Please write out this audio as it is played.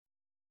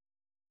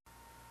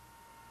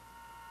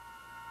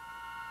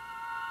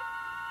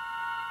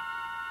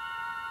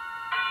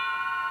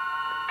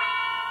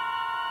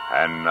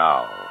And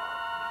now,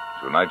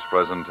 tonight's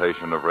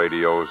presentation of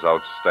radio's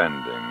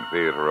outstanding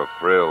theater of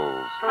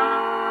thrills,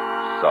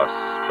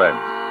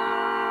 Suspense.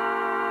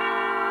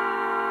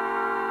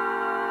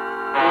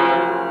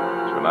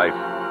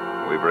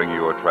 Tonight, we bring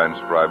you a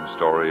transcribed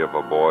story of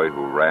a boy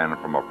who ran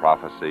from a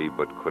prophecy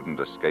but couldn't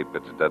escape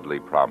its deadly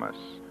promise.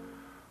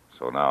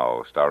 So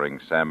now, starring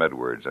Sam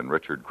Edwards and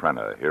Richard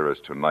Crenna, here is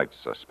tonight's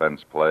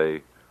suspense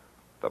play,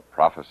 The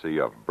Prophecy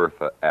of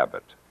Bertha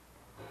Abbott.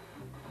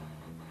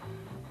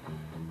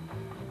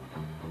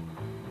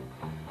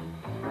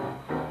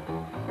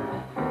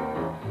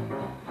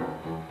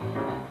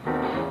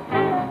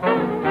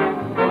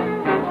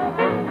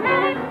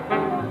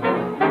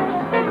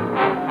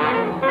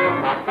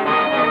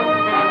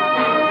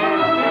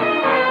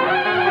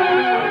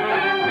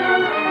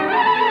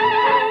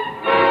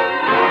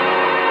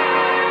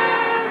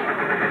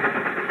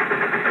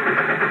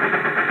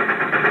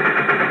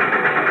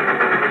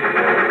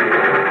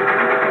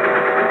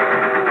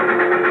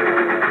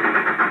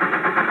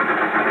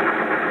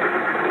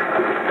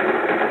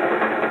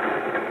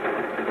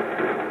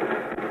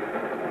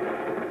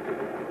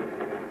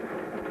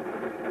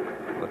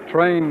 The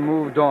train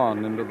moved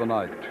on into the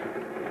night.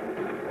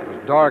 It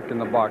was dark in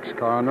the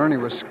boxcar, and Ernie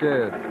was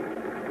scared.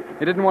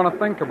 He didn't want to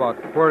think about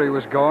where he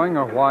was going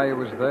or why he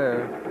was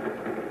there.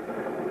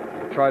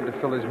 He tried to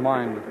fill his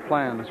mind with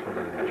plans for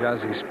the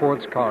jazzy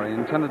sports car he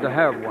intended to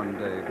have one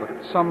day, but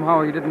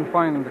somehow he didn't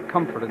find the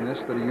comfort in this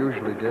that he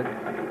usually did.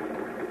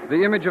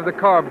 The image of the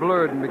car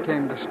blurred and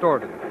became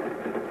distorted.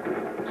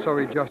 So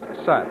he just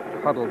sat,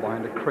 huddled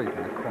behind a crate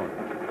in the corner.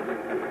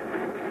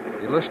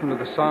 He listened to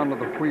the sound of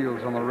the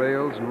wheels on the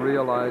rails and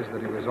realized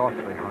that he was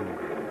awfully hungry.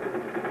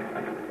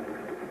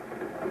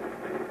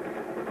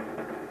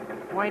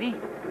 Whitey,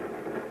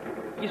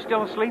 you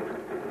still asleep?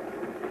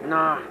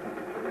 Nah,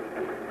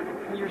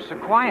 You're so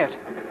quiet.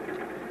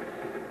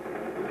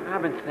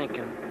 I've been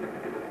thinking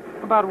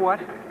About what?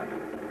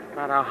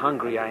 about how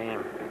hungry I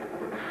am.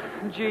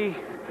 Gee,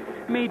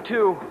 me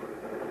too.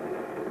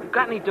 You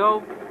got any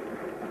dough?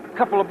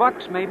 Couple of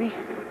bucks, maybe.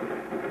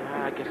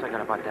 I guess I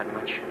got about that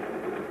much.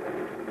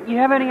 You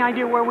have any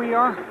idea where we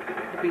are?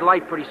 It'll be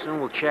light pretty soon.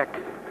 We'll check.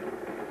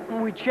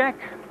 When we check,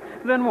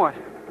 then what?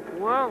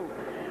 Well,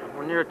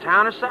 we're near a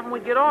town or something, we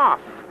get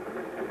off.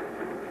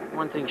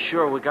 One thing's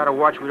sure, we gotta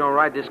watch we don't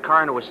ride this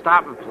car into a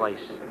stopping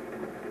place.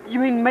 You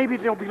mean maybe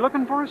they'll be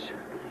looking for us?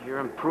 You're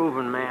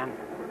improving, man.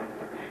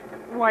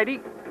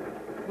 Whitey,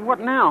 what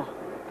now?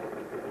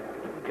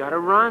 We gotta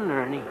run,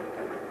 Ernie.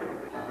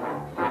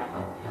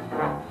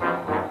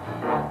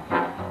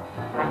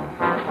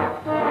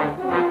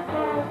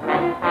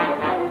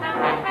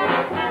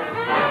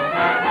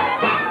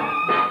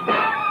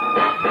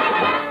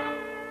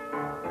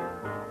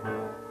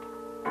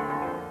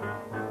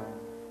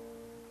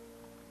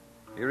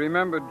 He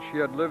remembered she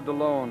had lived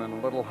alone in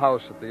a little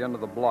house at the end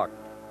of the block.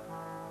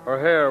 Her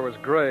hair was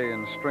gray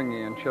and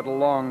stringy, and she had a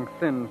long,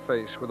 thin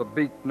face with a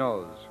beaked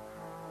nose.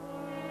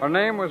 Her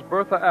name was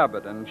Bertha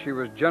Abbott, and she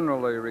was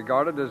generally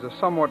regarded as a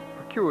somewhat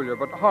peculiar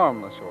but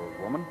harmless old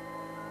woman.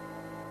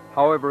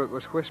 However, it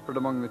was whispered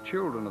among the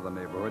children of the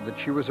neighborhood that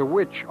she was a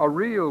witch, a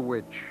real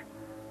witch,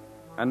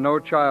 and no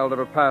child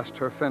ever passed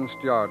her fenced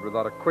yard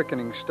without a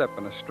quickening step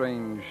and a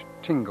strange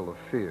tingle of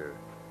fear.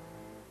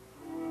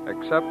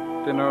 Except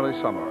in early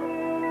summer,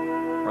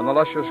 when the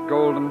luscious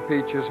golden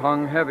peaches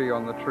hung heavy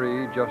on the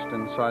tree just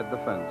inside the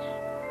fence.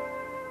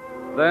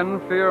 Then,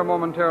 fear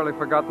momentarily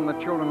forgotten,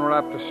 the children were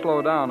apt to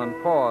slow down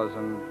and pause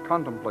and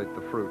contemplate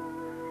the fruit,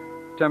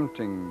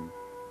 tempting,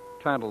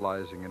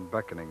 tantalizing, and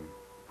beckoning.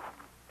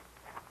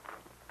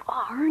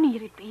 Oh, Ernie,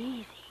 it'd be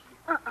easy.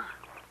 You're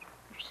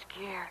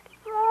scared.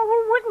 Oh,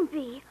 who wouldn't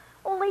be?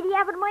 Old Lady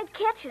Abbott might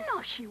catch us.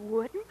 No, she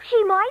wouldn't.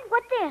 She might?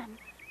 What then?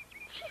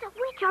 She's a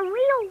witch, a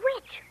real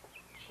witch.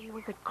 Gee,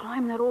 we could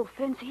climb that old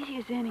fence easy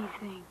as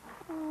anything.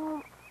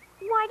 Oh,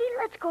 Whitey,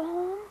 let's go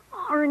home.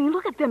 Oh, Ernie,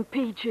 look at them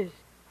peaches.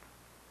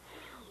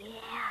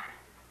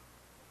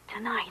 Yeah.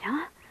 Tonight,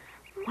 huh?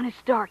 When it's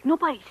dark,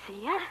 nobody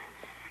see us.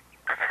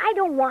 I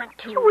don't want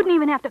to. You wouldn't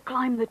even have to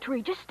climb the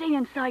tree. Just stay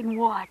inside and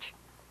watch.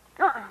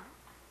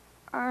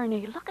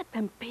 Ernie, look at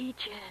them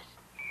peaches.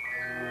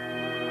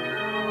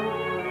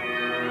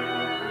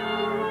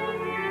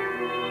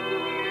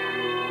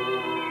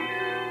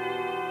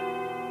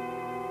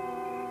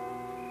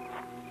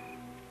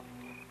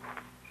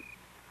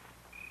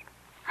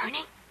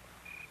 Ernie?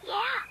 Yeah,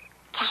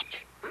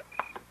 catch.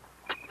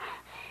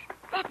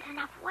 That's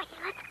enough, Whitey.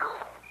 Let's go.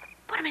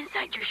 Put them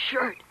inside your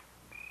shirt.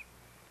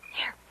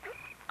 Here.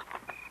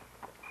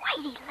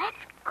 Whitey, let's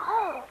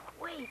go.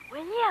 Wait,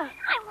 will you?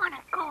 I want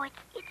to go.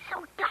 It's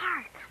so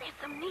dark. There's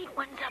some neat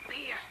ones up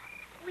here.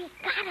 We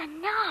got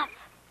enough.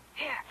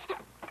 Here.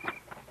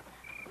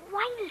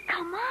 Whitey,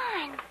 come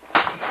on.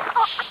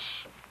 Oh.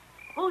 Shh.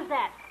 Who's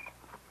that?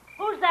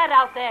 Who's that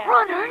out there?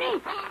 Run,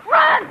 Ernie!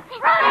 Run!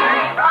 Run,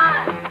 Ernie,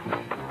 run!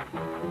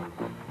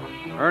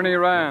 Ernie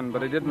ran,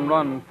 but he didn't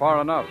run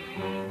far enough.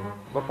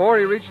 Before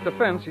he reached the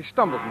fence, he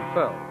stumbled and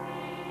fell.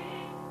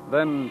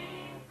 Then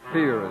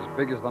Fear as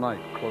big as the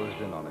night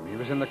closed in on him. He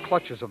was in the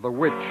clutches of the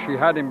witch. She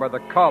had him by the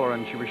collar,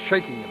 and she was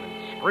shaking him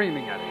and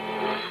screaming at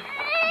him.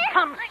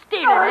 Come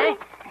stealing, eh?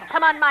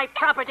 Come on my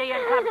property and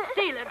come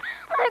stealing.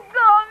 Let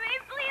go of me,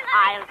 please.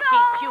 I'll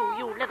teach you,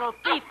 you little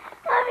thief.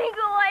 Let me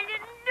go. I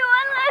didn't do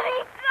it. Let me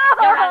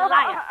go. You're a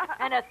liar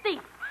and a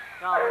thief.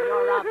 Oh,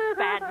 you're a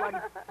bad one.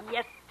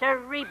 Yes,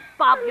 sirree,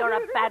 Bob, you're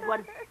a bad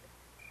one.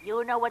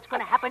 You know what's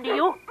going to happen to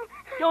you?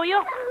 Do you?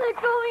 Let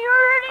go.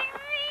 You're hurting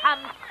me. Come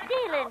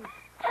stealing.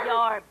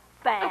 You're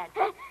bad.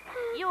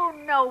 You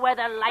know where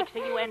the likes of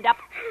you end up,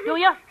 do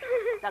you?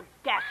 The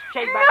gas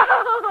chamber.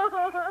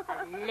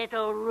 A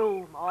little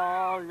room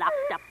all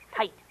locked up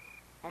tight.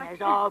 And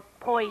there's all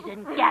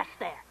poison gas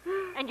there.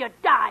 And you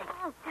die.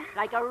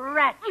 Like a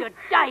rat, you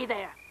die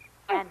there.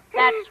 And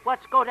that's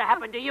what's going to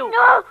happen to you.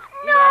 No.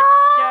 Yes,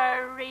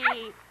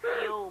 sirree,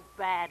 you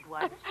bad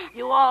ones.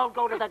 You all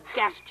go to the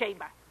gas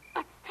chamber.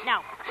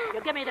 Now,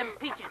 you give me them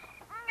peaches.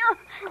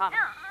 Come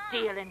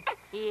stealing.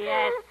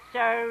 Yes,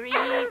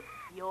 sirree.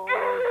 You'll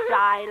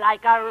die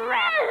like a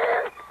rat.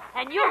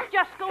 And you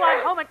just go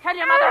on home and tell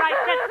your mother I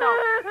said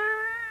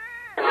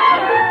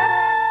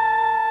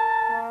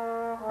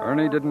so.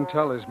 Ernie didn't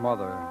tell his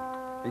mother.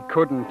 He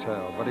couldn't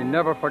tell, but he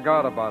never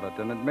forgot about it,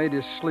 and it made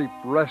his sleep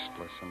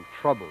restless and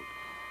troubled.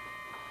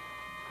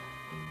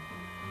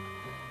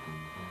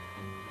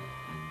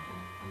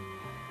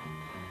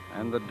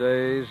 And the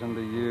days and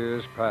the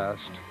years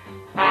passed.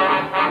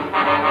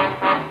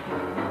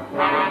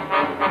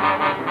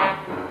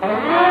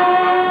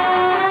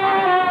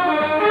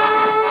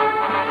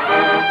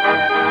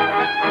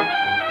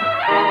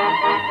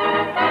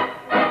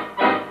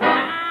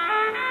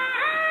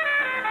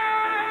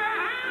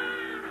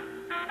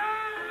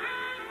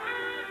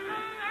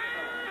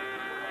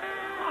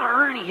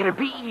 Ernie, it'll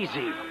be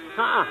easy.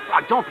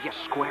 Don't be a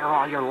square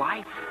all your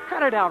life.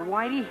 Cut it out,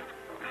 Whitey.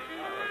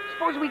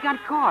 Suppose we got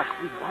caught.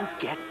 We won't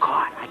get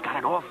caught. I got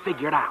it all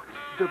figured out.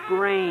 The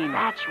brain.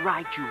 That's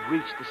right. You've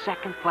reached the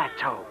second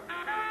plateau.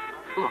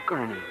 Look,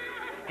 Ernie,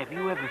 have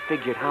you ever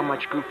figured how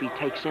much Goofy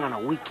takes in on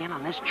a weekend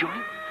on this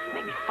joint?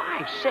 Maybe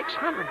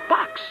 $500-600.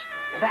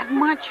 That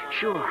much?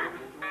 Sure.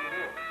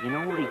 You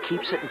know where he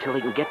keeps it until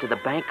he can get to the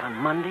bank on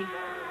Monday?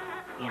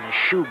 In a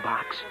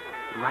shoebox,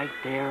 right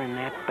there in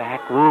that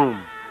back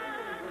room.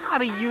 How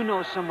do you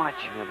know so much?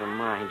 Never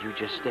mind. You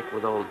just stick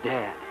with old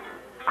Dad.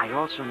 I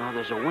also know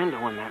there's a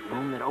window in that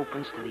room that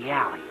opens to the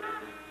alley.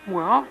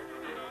 Well,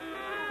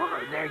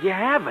 There you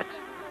have it.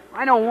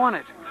 I don't want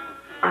it.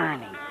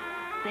 Ernie,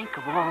 think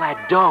of all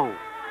that dough.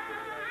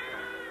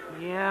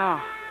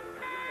 Yeah.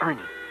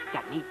 Ernie,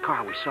 that neat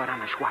car we saw down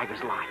the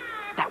Schweiger's lot.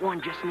 That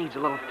one just needs a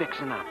little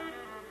fixing up.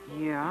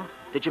 Yeah.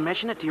 Did you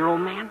mention it to your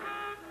old man?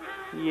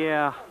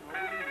 Yeah.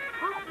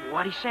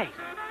 What'd he say?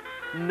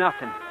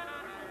 Nothing.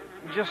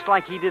 Just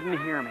like he didn't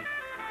hear me.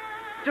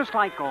 Just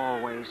like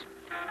always.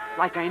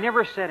 Like I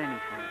never said anything.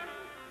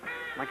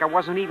 Like I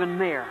wasn't even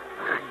there.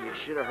 You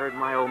should have heard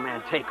my old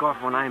man take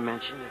off when I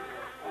mentioned it.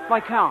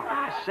 Like how?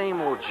 Same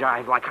old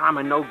jive, like I'm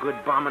a no-good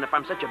bum, and if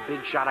I'm such a big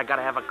shot, I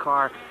gotta have a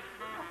car.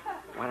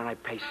 Why don't I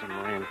pay some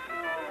rent?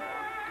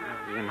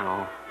 You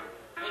know.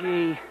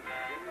 Gee,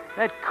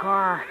 that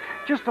car,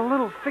 just a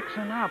little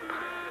fixing up.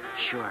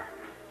 Sure.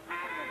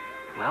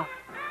 Well,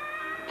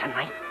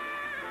 tonight,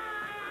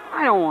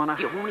 I don't want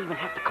to. you won't even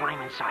have to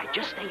climb inside.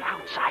 Just stay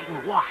outside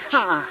and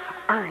watch.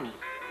 Ernie,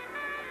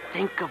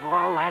 think of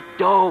all that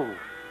dough.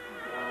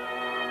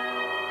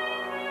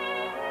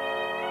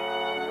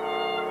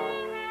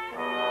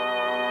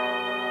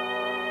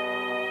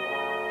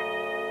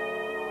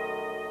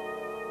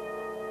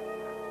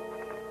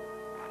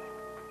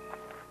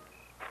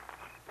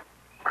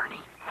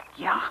 Ernie,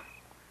 Yeah?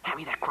 hand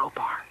me that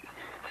crowbar.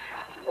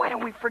 Why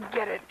don't we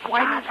forget it? Shut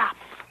up.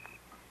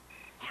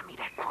 Hand me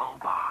that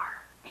crowbar.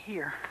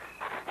 Here.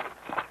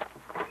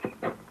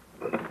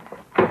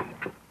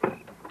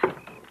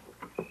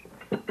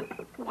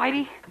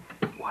 Whitey,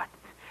 What?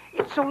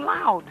 it's so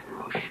loud.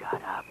 Oh,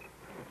 shut up.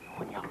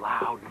 On your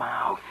loud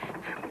mouth.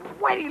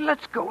 Whitey,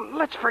 let's go.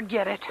 Let's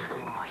forget it.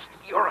 Oh,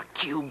 you're a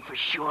cube for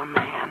sure,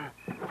 man.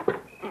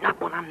 Not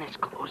when I'm this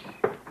close.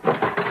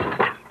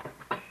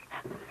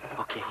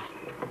 Okay.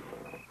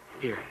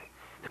 Here,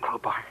 the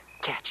crowbar.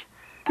 Catch.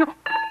 No.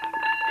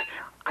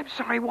 I'm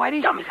sorry,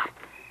 Whitey. Dummy up.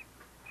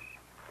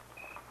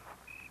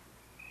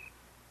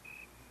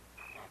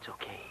 It's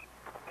okay.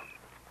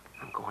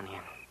 I'm going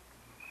in.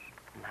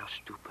 Now,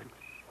 stupid,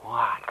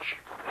 watch.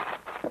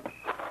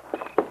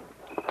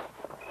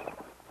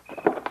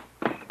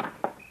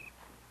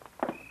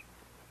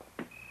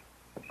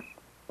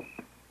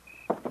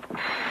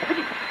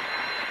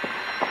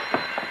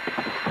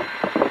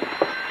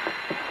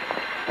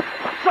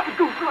 Something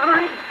goofy. Come on,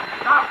 Ernie.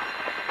 Stop!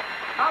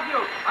 Stop you!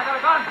 I got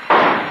a gun!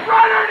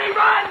 Run, Ernie,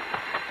 run!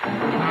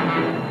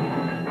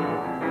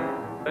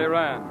 They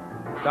ran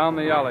down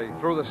the alley,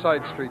 through the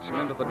side streets, and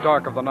into the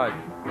dark of the night.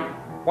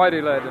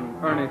 Whitey led and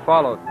Ernie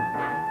followed.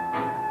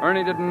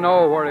 Ernie didn't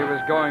know where he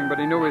was going, but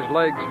he knew his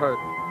legs hurt.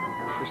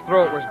 His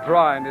throat was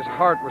dry, and his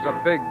heart was a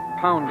big,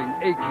 pounding,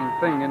 aching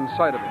thing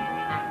inside of him.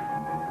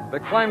 They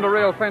climbed the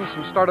rail fence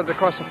and started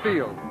across a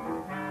field.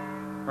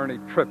 Ernie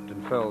tripped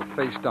and fell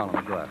face down on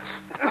the grass.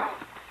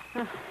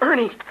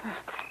 Ernie!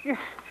 Give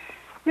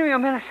me a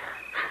minute.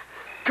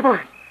 Come on.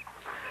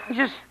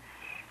 Just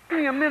give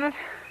me a minute.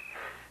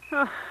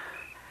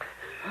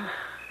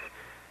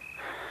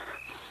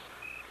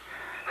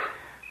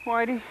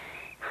 Whitey.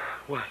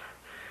 What?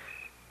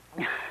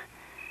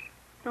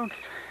 Don't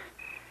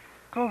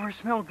Clover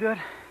smell good?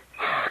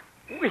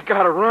 We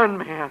gotta run,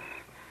 man.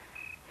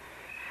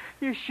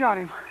 You shot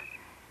him.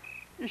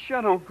 You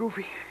shot old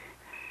Goofy.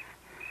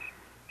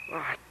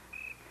 Oh,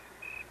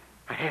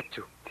 I had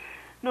to.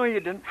 No,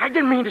 you didn't. I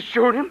didn't mean to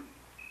shoot him.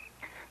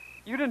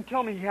 You didn't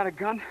tell me he had a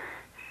gun.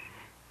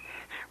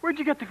 Where'd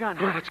you get the gun?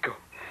 Well, let's go.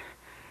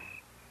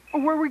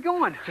 Oh, where are we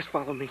going? Just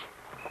follow me.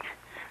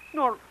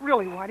 No,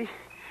 really, Whitey.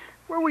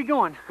 Where are we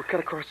going? We'll cut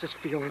across this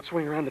field and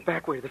swing around the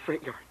back way to the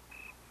freight yard.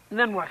 And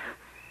then what?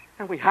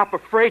 And we hop a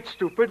freight,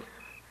 stupid.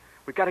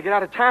 We gotta get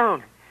out of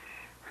town.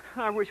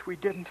 I wish we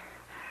didn't.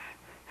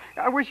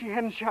 I wish you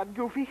hadn't shot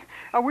Goofy.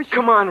 I wish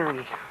Come on,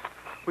 Ernie.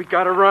 We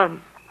gotta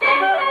run.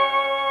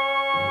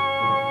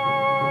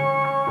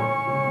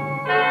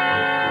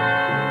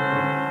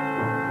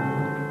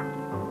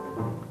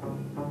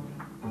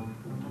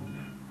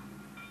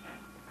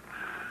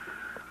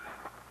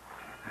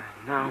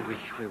 Now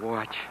we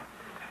watch.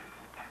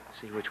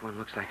 See which one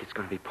looks like it's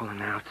going to be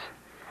pulling out.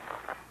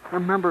 I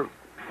remember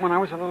when I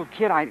was a little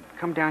kid, I'd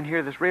come down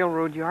here to this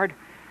railroad yard,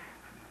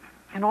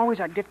 and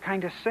always I'd get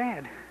kind of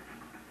sad.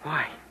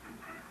 Why?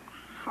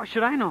 How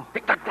should I know?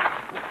 What's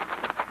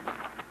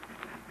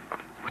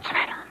the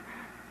matter?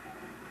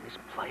 This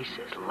place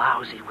is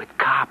lousy with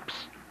cops.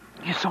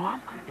 You saw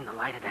him? In the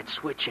light of that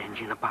switch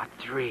engine, about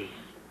 3.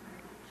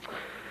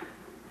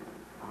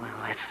 Well,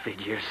 that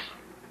figures.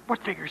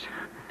 What figures?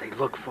 They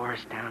look for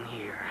us down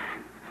here.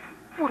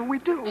 What do we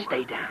do?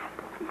 Stay down.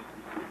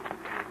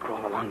 Gotta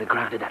crawl along the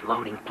ground to that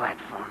loading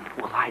platform.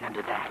 We'll hide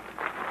under that.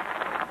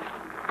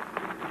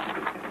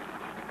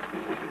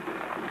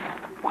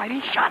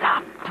 Whitey, Shut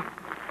up!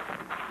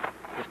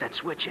 If that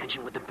switch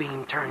engine with the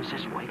beam turns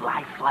this way,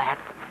 lie flat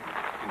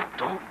and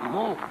don't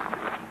move.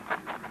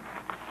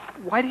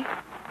 Whitey,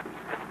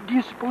 do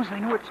you suppose they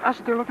know it's us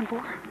they're looking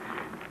for?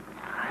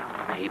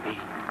 Well, maybe.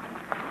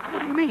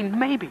 What do you mean,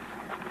 maybe?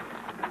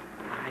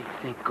 I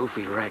think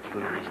Goofy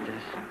recognized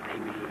us.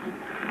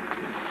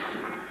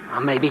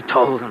 Maybe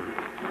told him.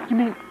 You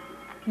mean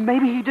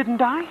maybe he didn't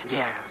die?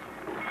 Yeah.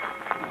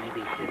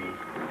 Maybe he didn't.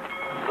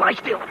 Lie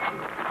still.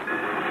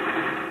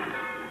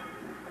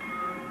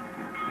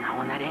 Now,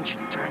 when that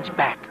engine turns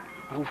back,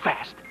 move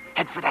fast.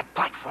 Head for that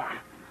platform.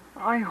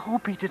 I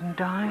hope he didn't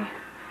die.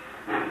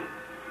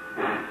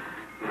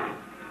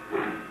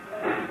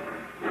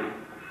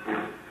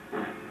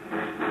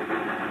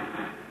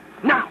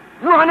 Now,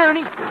 run,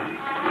 Ernie!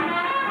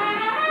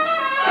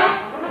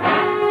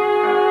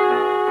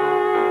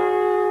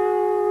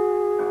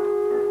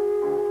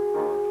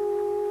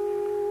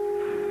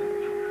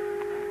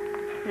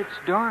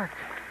 It's dark.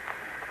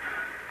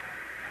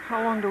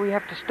 How long do we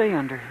have to stay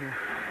under here?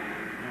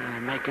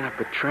 They're making up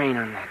a train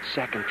on that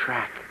second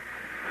track.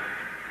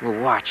 We'll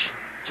watch.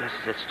 Just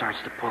as it starts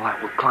to pull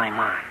out, we'll climb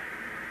on.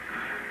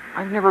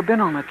 I've never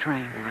been on a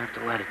train. We'll have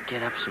to let it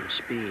get up some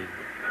speed.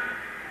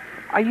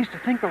 I used to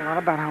think a lot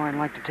about how I'd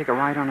like to take a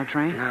ride on a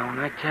train. Now, when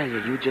I tell you,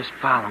 you just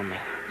follow me.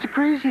 It's the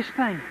craziest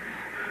thing.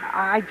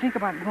 I think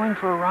about going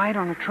for a ride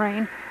on a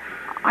train.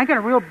 I get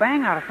a real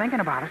bang out of thinking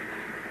about it.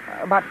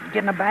 About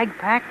getting a bag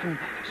packed and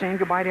saying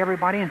goodbye to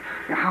everybody and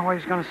how I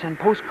was going to send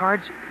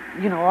postcards,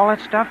 all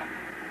that stuff.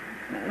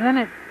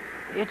 Then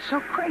it's so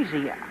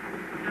crazy.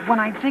 When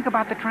I think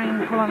about the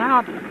train pulling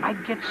out,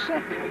 I'd get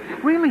sick.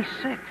 Really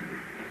sick.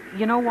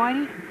 You know,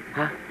 Whitey?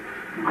 Huh?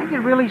 I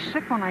get really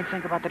sick when I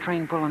think about the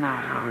train pulling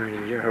out. Oh,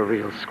 Ernie, you're a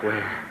real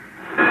square.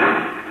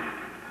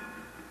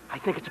 I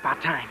think it's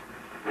about time.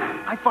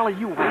 I follow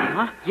you, Whitey,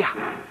 huh? Yeah.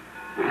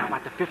 Now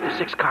about the 5th or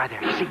 6th car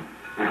there, you see?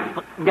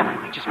 Look, never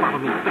mind, just follow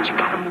me. But you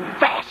gotta move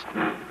fast.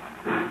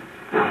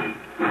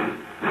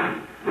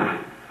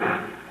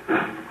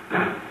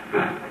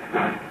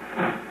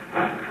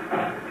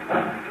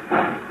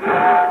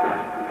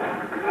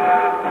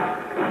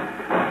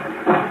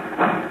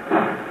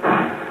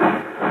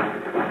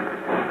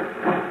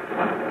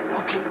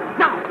 Okay,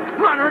 now,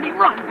 run, Ernie,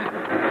 run!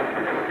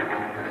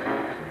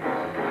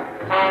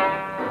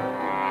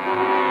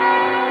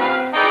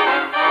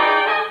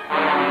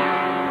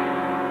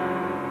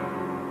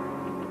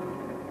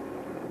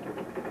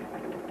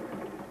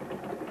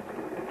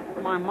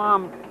 My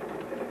mom,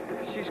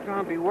 she's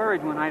going to be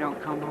worried when I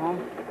don't come home.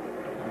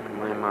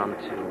 My mom,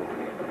 too.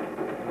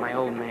 My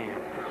old man.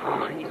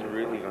 Oh, he's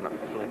really gonna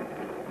flip.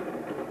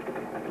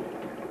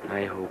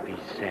 I hope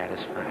he's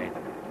satisfied.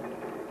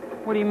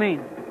 What do you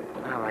mean?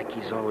 Well, like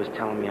he's always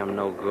telling me I'm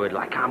no good,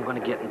 like I'm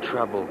gonna get in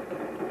trouble.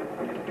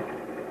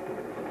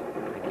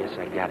 I guess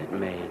I got it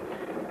made.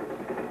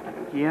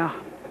 Yeah.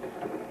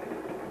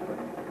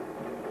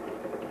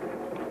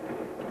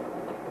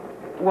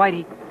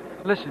 Whitey,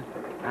 listen.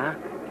 Huh?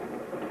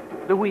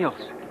 The wheels.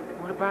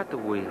 What about the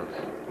wheels?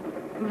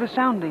 The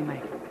sound they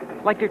make.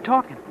 Like they're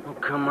talking. Oh,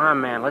 come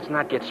on, man. Let's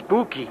not get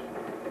spooky.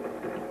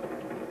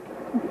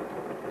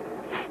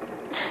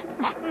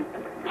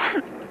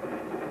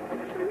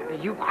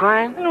 you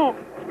crying? No.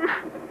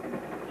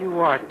 You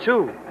are,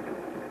 too.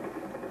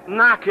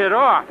 Knock it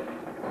off.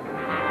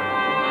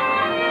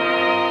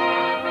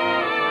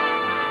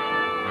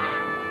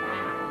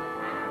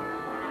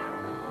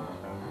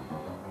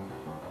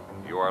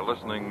 You are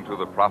listening to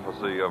The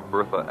Prophecy of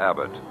Bertha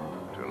Abbott,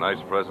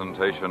 tonight's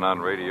presentation on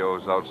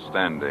radio's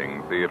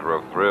outstanding theater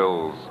of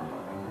thrills,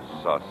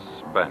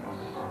 Suspense.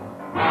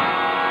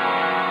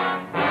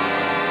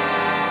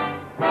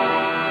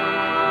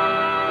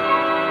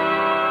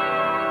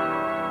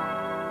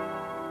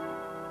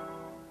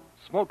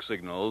 Smoke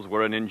signals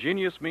were an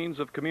ingenious means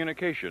of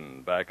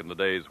communication back in the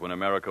days when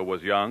America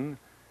was young.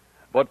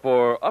 But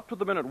for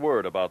up-to-the-minute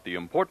word about the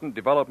important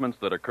developments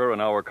that occur in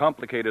our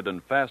complicated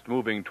and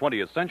fast-moving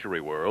 20th century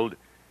world,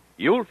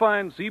 you'll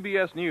find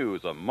CBS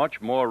News a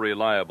much more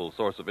reliable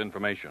source of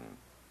information.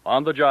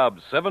 On the job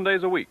 7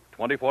 days a week,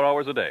 24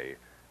 hours a day,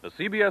 the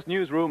CBS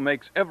Newsroom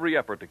makes every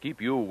effort to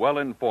keep you well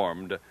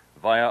informed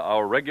via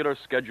our regular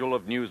schedule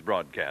of news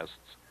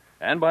broadcasts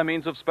and by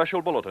means of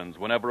special bulletins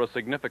whenever a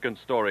significant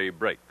story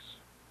breaks.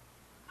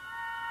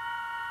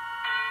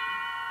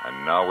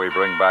 And now we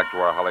bring back to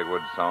our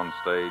Hollywood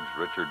soundstage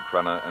Richard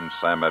Crenna and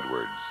Sam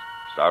Edwards,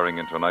 starring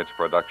in tonight's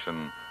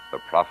production, The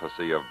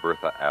Prophecy of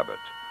Bertha Abbott,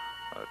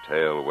 a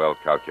tale well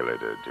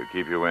calculated to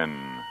keep you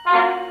in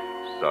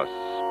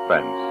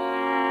suspense.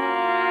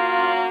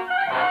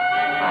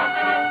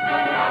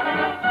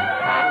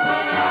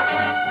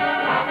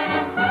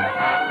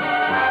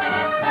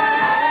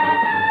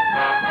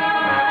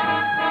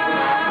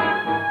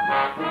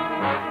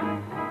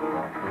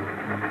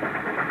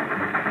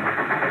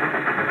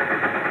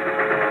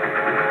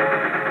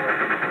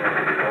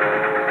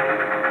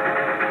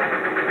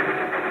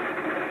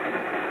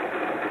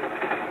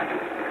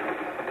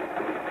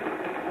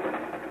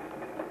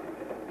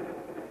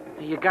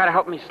 You gotta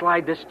help me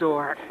slide this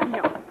door.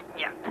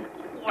 Yeah.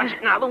 Watch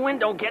it now, the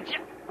window gets you.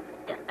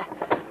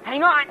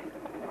 Hang on.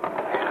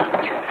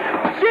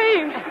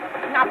 James!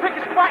 Now pick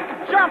a spot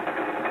and jump.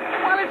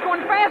 While it's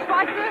going fast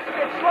like this,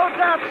 Slow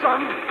down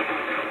some.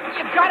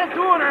 You gotta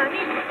do it,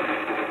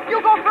 Ernie.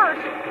 you go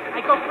first.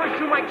 I go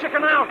first, you might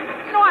chicken out.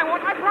 No, I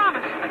won't. I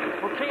promise.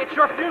 Okay, it's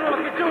your funeral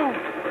if you do.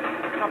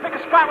 Now pick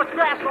a spot with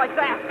grass like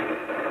that.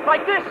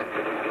 Like this.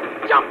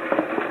 Jump!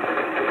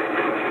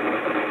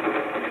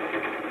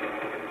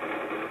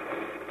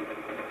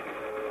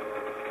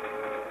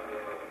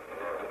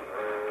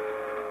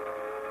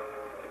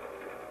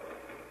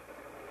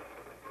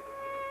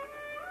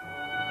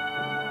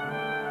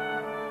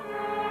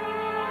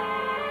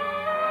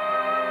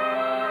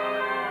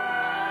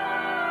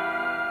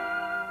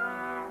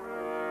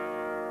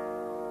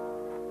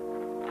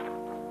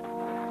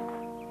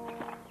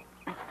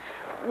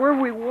 Where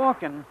are we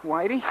walking,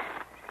 Whitey?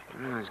 Oh,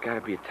 there's got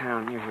to be a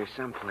town near here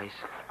someplace.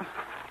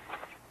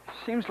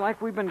 Seems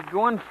like we've been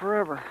going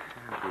forever.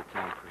 There'll be a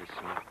town pretty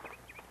soon.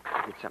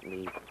 Get something to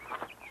eat.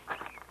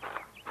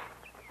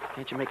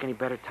 Can't you make any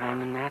better time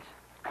than that?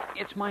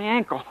 It's my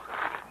ankle.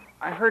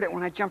 I hurt it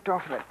when I jumped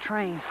off of that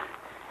train.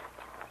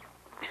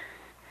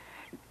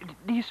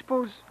 Do you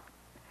suppose...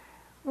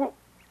 Well,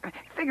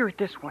 figure it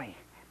this way.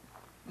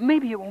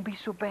 Maybe it won't be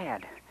so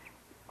bad.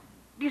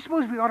 Do you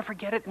suppose we ought to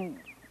forget it and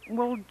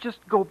we'll just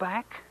go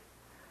back?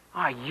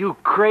 Are you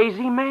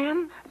crazy,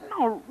 man?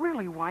 No,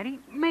 really, Whitey.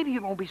 Maybe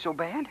it won't be so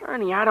bad.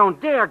 Ernie, I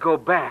don't dare go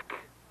back.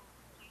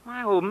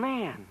 My old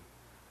man.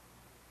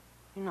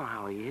 You know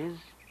how he is.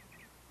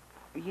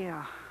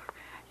 Yeah,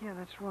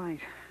 that's right.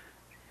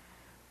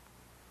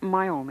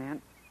 My old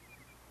man.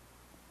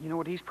 You know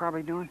what he's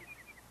probably doing?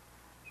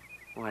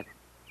 What?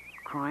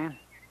 Crying.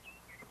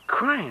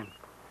 Crying?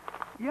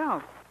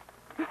 Yeah,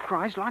 he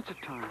cries lots of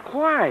times.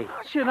 Why?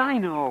 How should I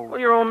know? Well,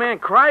 your old man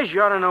cries.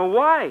 You ought to know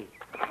why.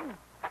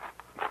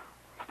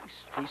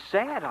 He's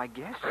sad, I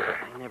guess.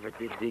 I never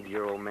did dig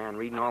your old man,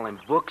 reading all them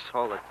books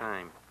all the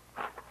time.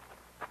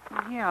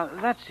 Yeah,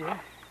 that's it.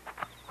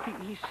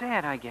 He's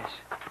sad, I guess.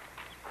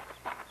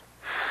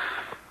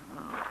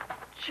 Oh,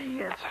 gee,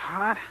 it's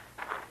hot.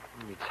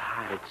 It's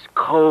hot. It's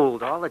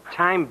cold. All the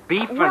time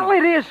beefing. Well,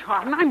 it is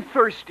hot, and I'm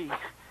thirsty.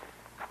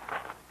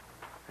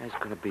 There's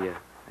going to be a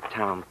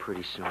town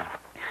pretty soon.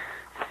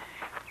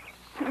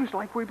 Seems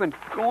like we've been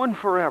going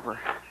forever.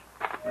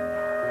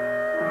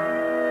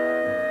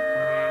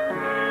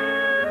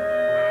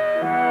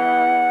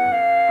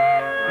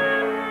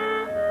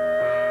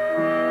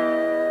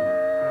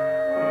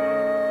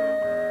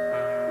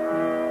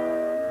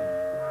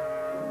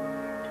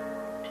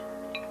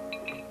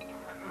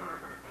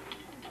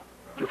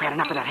 You've had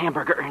enough of that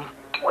hamburger, Ernie.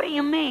 What do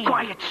you mean?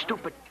 Quiet,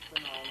 stupid.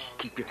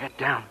 Keep your head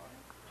down.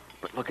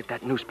 But look at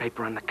that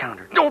newspaper on the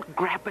counter. Don't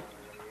grab it.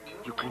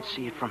 You can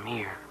see it from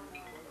here.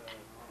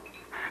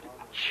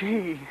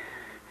 Gee.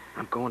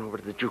 I'm going over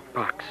to the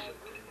jukebox.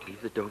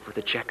 Leave the dough for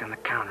the check on the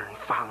counter and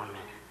follow me.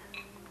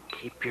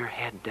 Keep your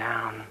head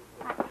down.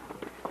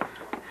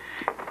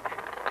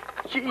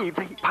 Gee,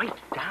 they... Bite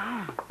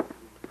down.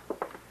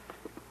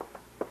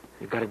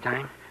 You got a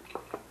dime?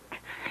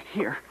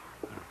 Here.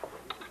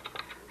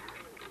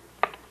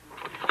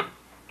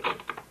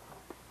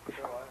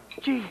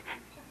 Gee,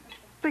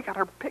 They got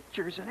our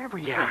pictures and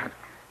everything. Yeah.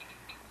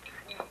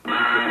 Keep your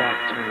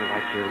back turned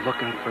like you're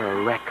looking for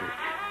a record.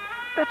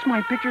 That's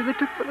my picture they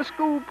took for the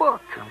school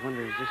book. I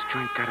wonder, has this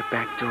joint got a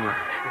back door?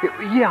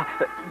 Yeah,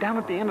 down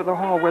at the end of the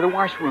hall where the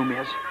washroom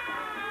is.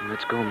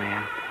 Let's go,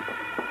 man.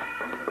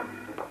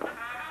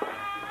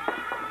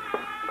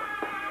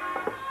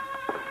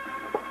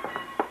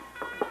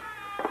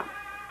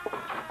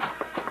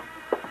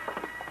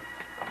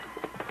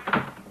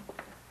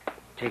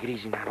 Take it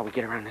easy now while we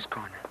get around this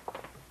corner.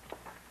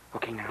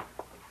 Okay, now.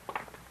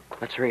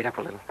 Let's hurry it up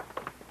a little.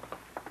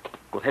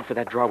 We'll head for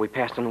that drawer we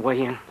passed on the way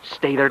in.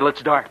 Stay there till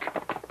it's dark.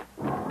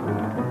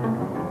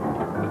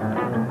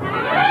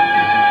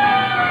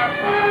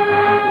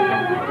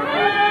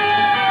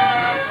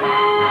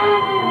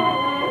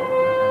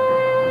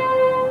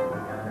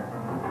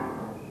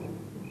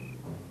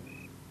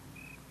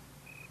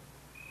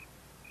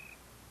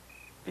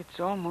 It's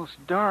almost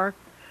dark.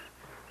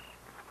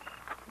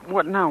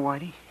 What now,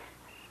 Whitey?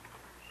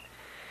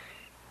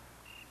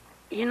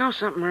 You know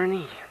something,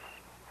 Ernie?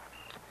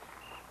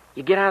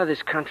 You get out of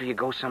this country, you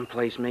go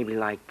someplace maybe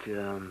like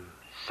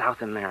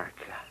South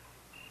America.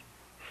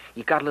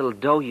 You got a little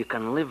dough, you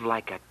can live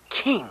like a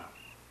king.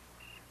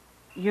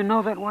 You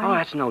know that, Whitey? Oh,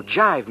 that's no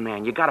jive,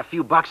 man. You got a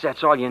few bucks,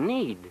 that's all you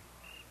need.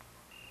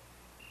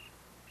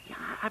 Yeah,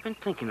 I've been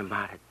thinking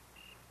about it.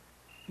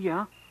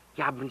 Yeah?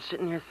 Yeah, I've been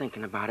sitting here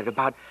thinking about it,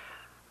 about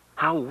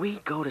how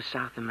we go to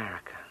South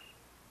America.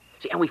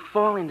 See, and we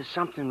fall into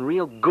something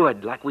real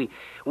good, like we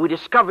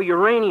discover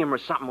uranium or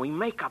something. We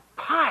make a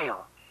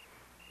pile.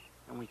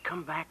 And we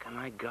come back and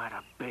I got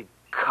a big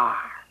car.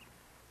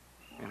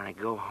 And I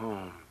go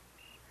home.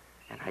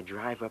 And I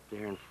drive up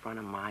there in front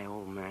of my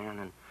old man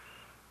and,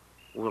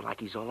 well, like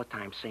he's all the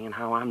time saying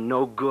how I'm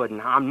no good and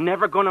how I'm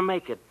never going to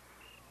make it.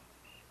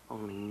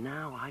 Only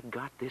now I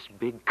got this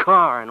big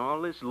car and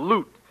all this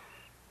loot.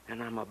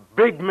 And I'm a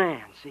big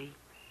man, see?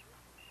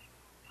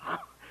 Oh,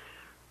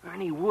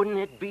 Ernie, wouldn't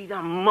it be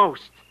the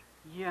most?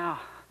 Yeah.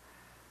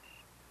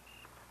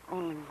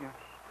 Only,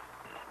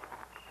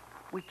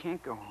 we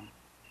can't go home.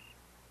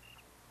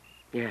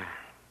 Yeah.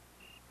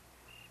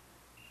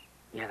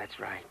 Yeah, that's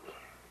right.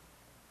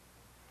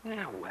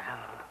 Yeah, well.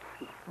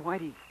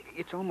 Whitey,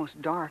 it's almost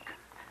dark.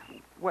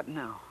 What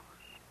now?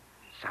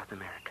 South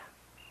America.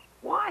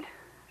 What?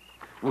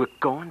 We're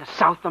going to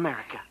South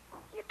America.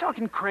 You're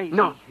talking crazy.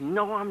 No,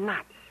 I'm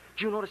not.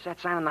 Did you notice that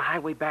sign on the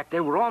highway back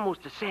there? We're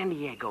almost to San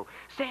Diego.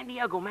 San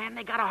Diego, man,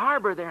 they got a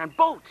harbor there and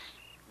boats.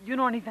 You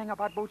know anything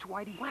about boats,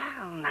 Whitey?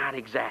 Well, not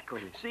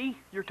exactly. See?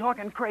 You're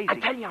talking crazy. I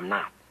tell you I'm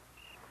not.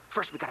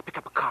 First, we got to pick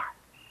up a car.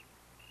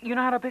 You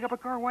know how to pick up a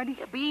car, Whitey?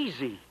 It'll be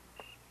easy.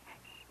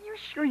 You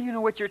sure you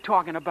know what you're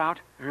talking about?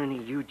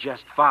 Ernie, you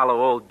just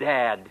follow old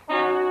Dad.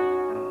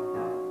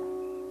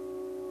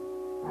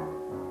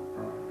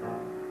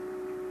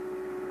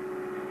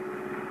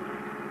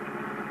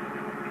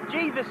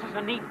 Gee, this is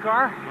a neat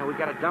car. Yeah, we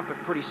got to dump it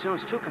pretty soon.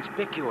 It's too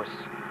conspicuous.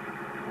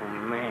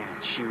 Oh,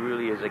 man, she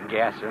really is a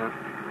gasser.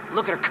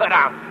 Look at her cut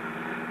out.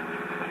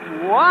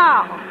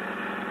 Wow.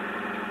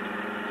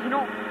 You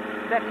know,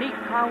 that neat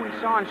car we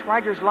saw in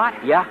Schweiger's lot?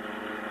 Yeah?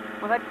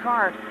 Well, that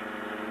car,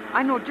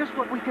 I know just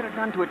what we could have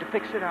done to it to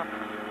fix it up.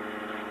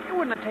 It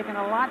wouldn't have taken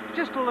a lot,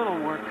 just a little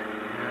work.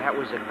 Yeah, that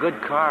was a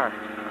good car.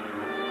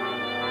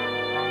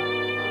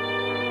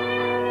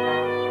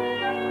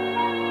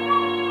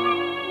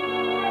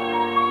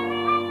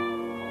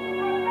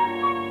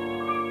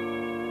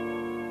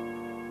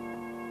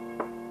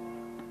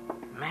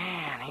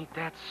 Man, ain't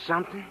that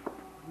something?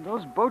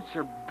 Those boats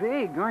are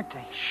big, aren't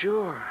they?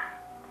 Sure.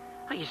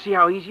 Well, you see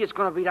how easy it's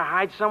going to be to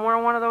hide somewhere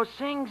in one of those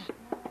things?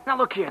 Now,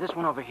 look here, this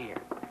one over here.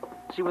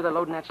 See where they're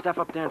loading that stuff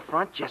up there in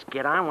front? Just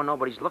get on when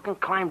nobody's looking,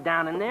 climb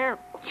down in there.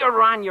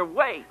 You're on your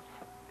way.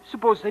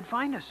 Suppose they'd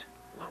find us.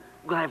 Well,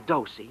 we'll have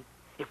dough, see?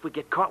 If we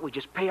get caught, we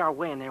just pay our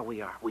way, and there we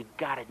are. We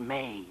got it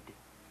made.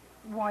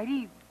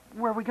 Whitey,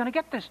 where are we going to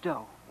get this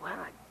dough?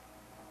 Well,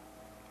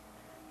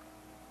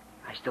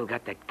 I still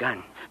got that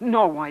gun.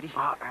 No, Whitey.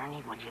 Oh,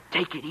 Ernie, will you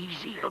take it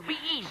easy? It'll be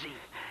easy.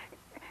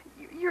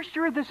 You're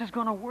sure this is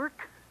going to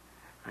work?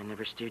 I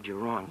never steered you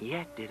wrong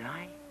yet, did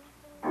I?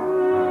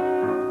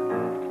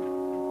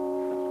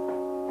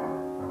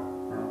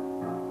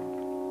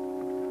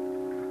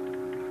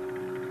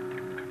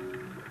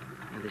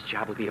 Now, this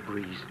job will be a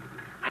breeze.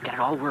 I got it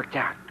all worked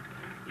out.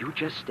 You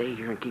just stay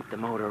here and keep the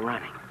motor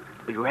running.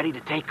 Be ready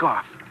to take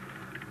off.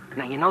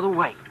 Now, you know the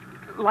way.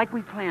 Like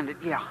we planned it,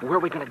 yeah. Where are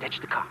we going to ditch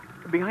the car?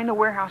 Behind the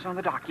warehouse on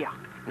the dock, yeah.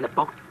 And the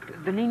boat?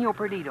 The Niño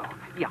Perdido,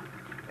 yeah.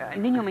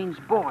 Niño means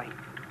boy.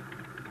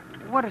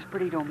 What does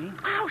Perdido mean?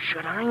 How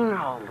should I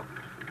know?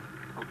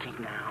 Okay,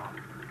 now.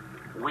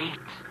 Wait.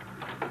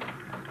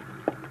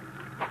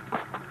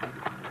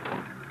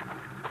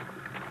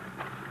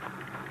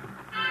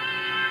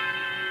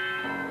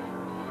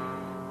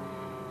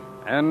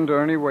 And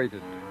Ernie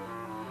waited.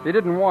 He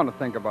didn't want to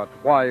think about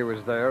why he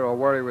was there or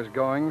where he was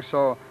going,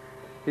 so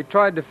he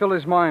tried to fill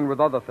his mind with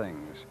other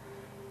things.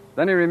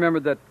 Then he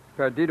remembered that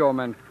Perdido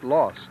meant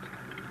lost.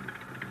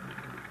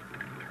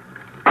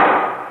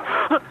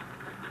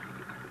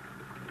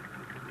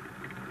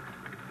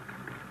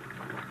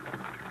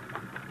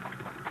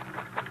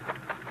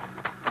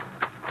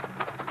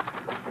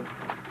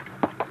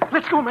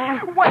 Let's go, man.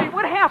 Whitey,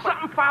 what happened?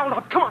 Something fouled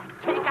up. Come on,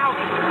 take out.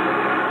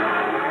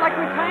 Like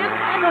we planned?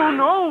 I don't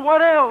know.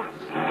 What else?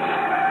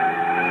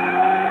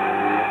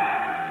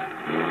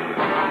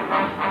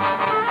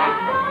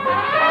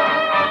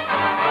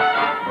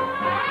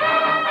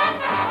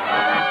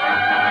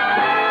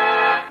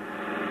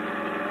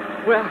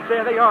 Well,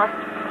 there they are.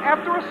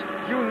 After us?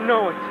 You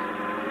know it.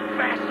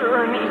 Faster,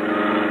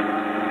 Ernie.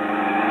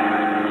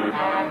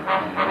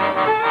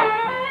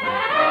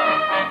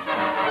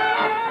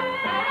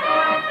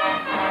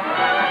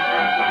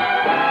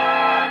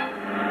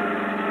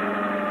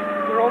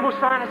 They're almost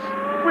on us.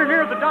 We're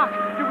near the dock.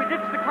 Did we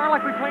ditch the car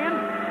like we planned?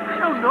 I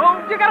don't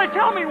know. You gotta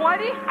tell me,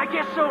 Whitey. I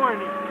guess so,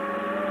 Ernie.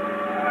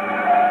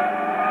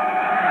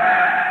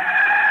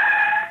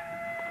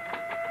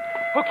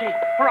 Okay,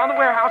 we're on the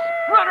warehouse.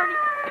 Run, Ernie.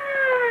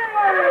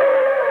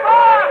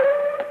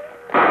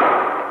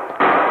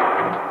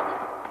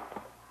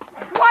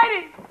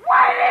 Whitey!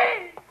 Whitey!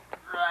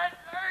 Run,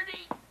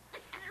 Ernie!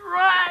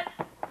 Run!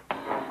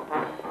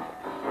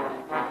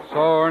 So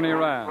Ernie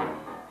ran,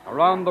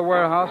 around the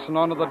warehouse and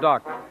onto the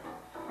dock,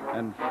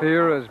 and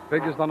fear as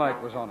big as the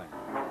night was on him.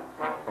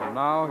 For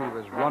now he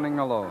was running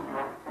alone.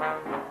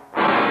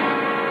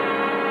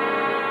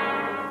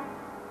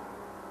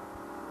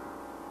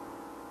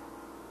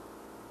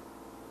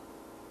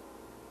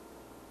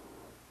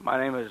 My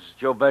name is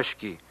Joe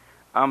Beshke.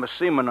 I'm a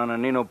seaman on a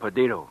Nino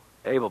Perdido.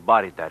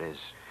 Able-bodied, that is.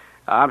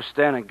 I'm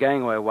standing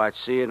gangway watch,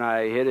 see, and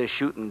I hear they're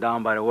shooting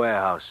down by the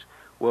warehouse.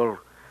 Well,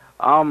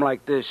 I'm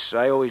like this.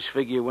 I always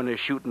figure when they're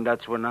shooting,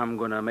 that's when I'm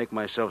going to make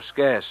myself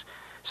scarce.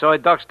 So I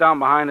ducks down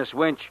behind this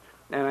winch,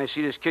 and I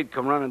see this kid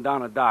come running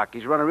down the dock.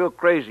 He's running real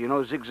crazy,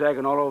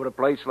 zigzagging all over the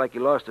place like he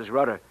lost his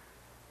rudder.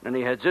 Then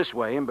he heads this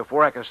way, and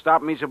before I can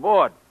stop him, he's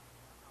aboard.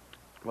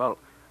 Well,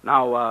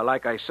 now,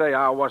 like I say,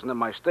 I wasn't at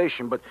my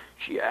station, but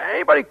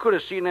anybody could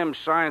have seen them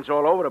signs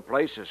all over the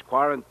place. There's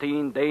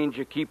quarantine,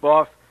 danger, keep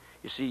off.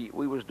 You see,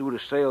 we was due to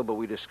sail, but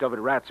we discovered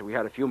rats, and we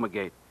had to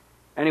fumigate.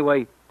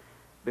 Anyway,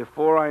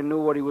 before I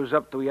knew what he was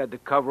up to, he had to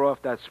cover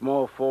off that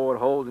small forward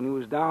hold, and he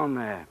was down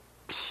there.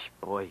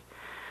 Boy,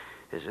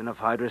 there's enough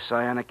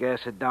hydrocyanic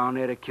acid down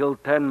there to kill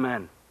 10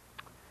 men.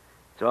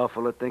 It's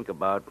awful to think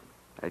about.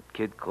 That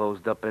kid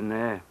closed up in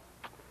there.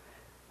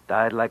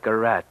 Died like a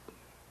rat.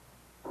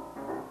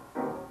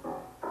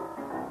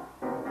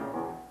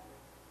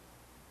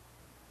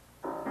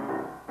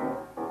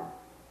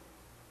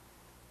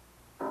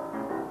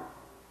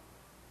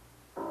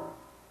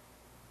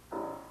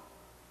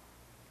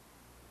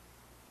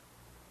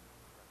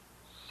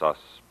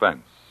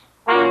 Suspense,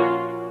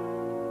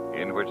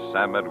 in which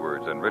Sam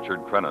Edwards and Richard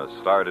Crenna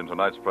starred in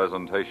tonight's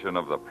presentation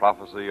of The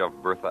Prophecy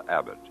of Bertha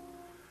Abbott.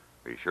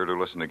 Be sure to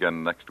listen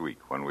again next week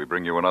when we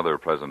bring you another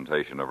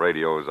presentation of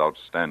radio's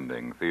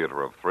outstanding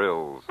theater of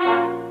thrills,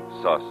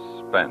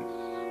 Suspense.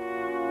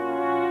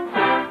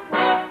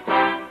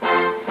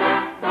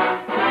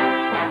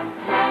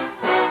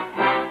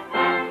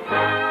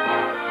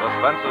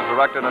 Suspense is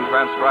directed and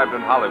transcribed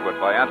in Hollywood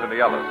by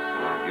Anthony Ellis.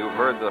 You've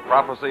heard The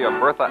Prophecy of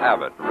Bertha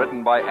Abbott,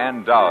 written by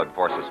Ann Dowd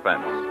for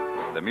Suspense.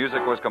 The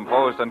music was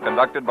composed and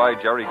conducted by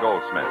Jerry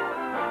Goldsmith.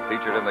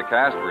 Featured in the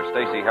cast were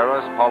Stacey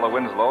Harris, Paula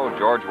Winslow,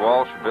 George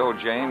Walsh, Bill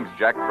James,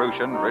 Jack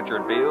Crucian,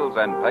 Richard Beals,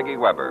 and Peggy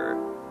Weber.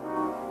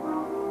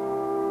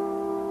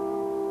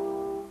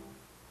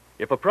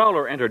 If a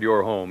prowler entered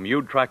your home,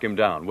 you'd track him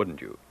down,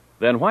 wouldn't you?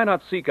 Then why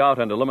not seek out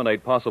and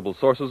eliminate possible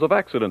sources of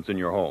accidents in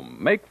your home?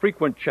 Make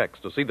frequent checks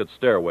to see that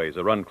stairways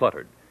are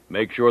uncluttered.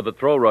 Make sure that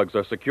throw rugs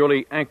are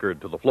securely anchored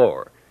to the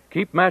floor.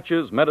 Keep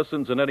matches,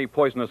 medicines, and any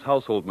poisonous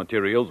household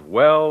materials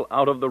well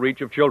out of the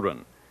reach of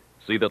children.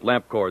 See that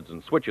lamp cords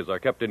and switches are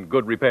kept in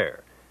good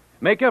repair.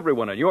 Make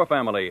everyone in your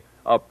family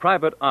a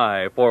private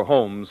eye for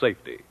home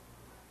safety.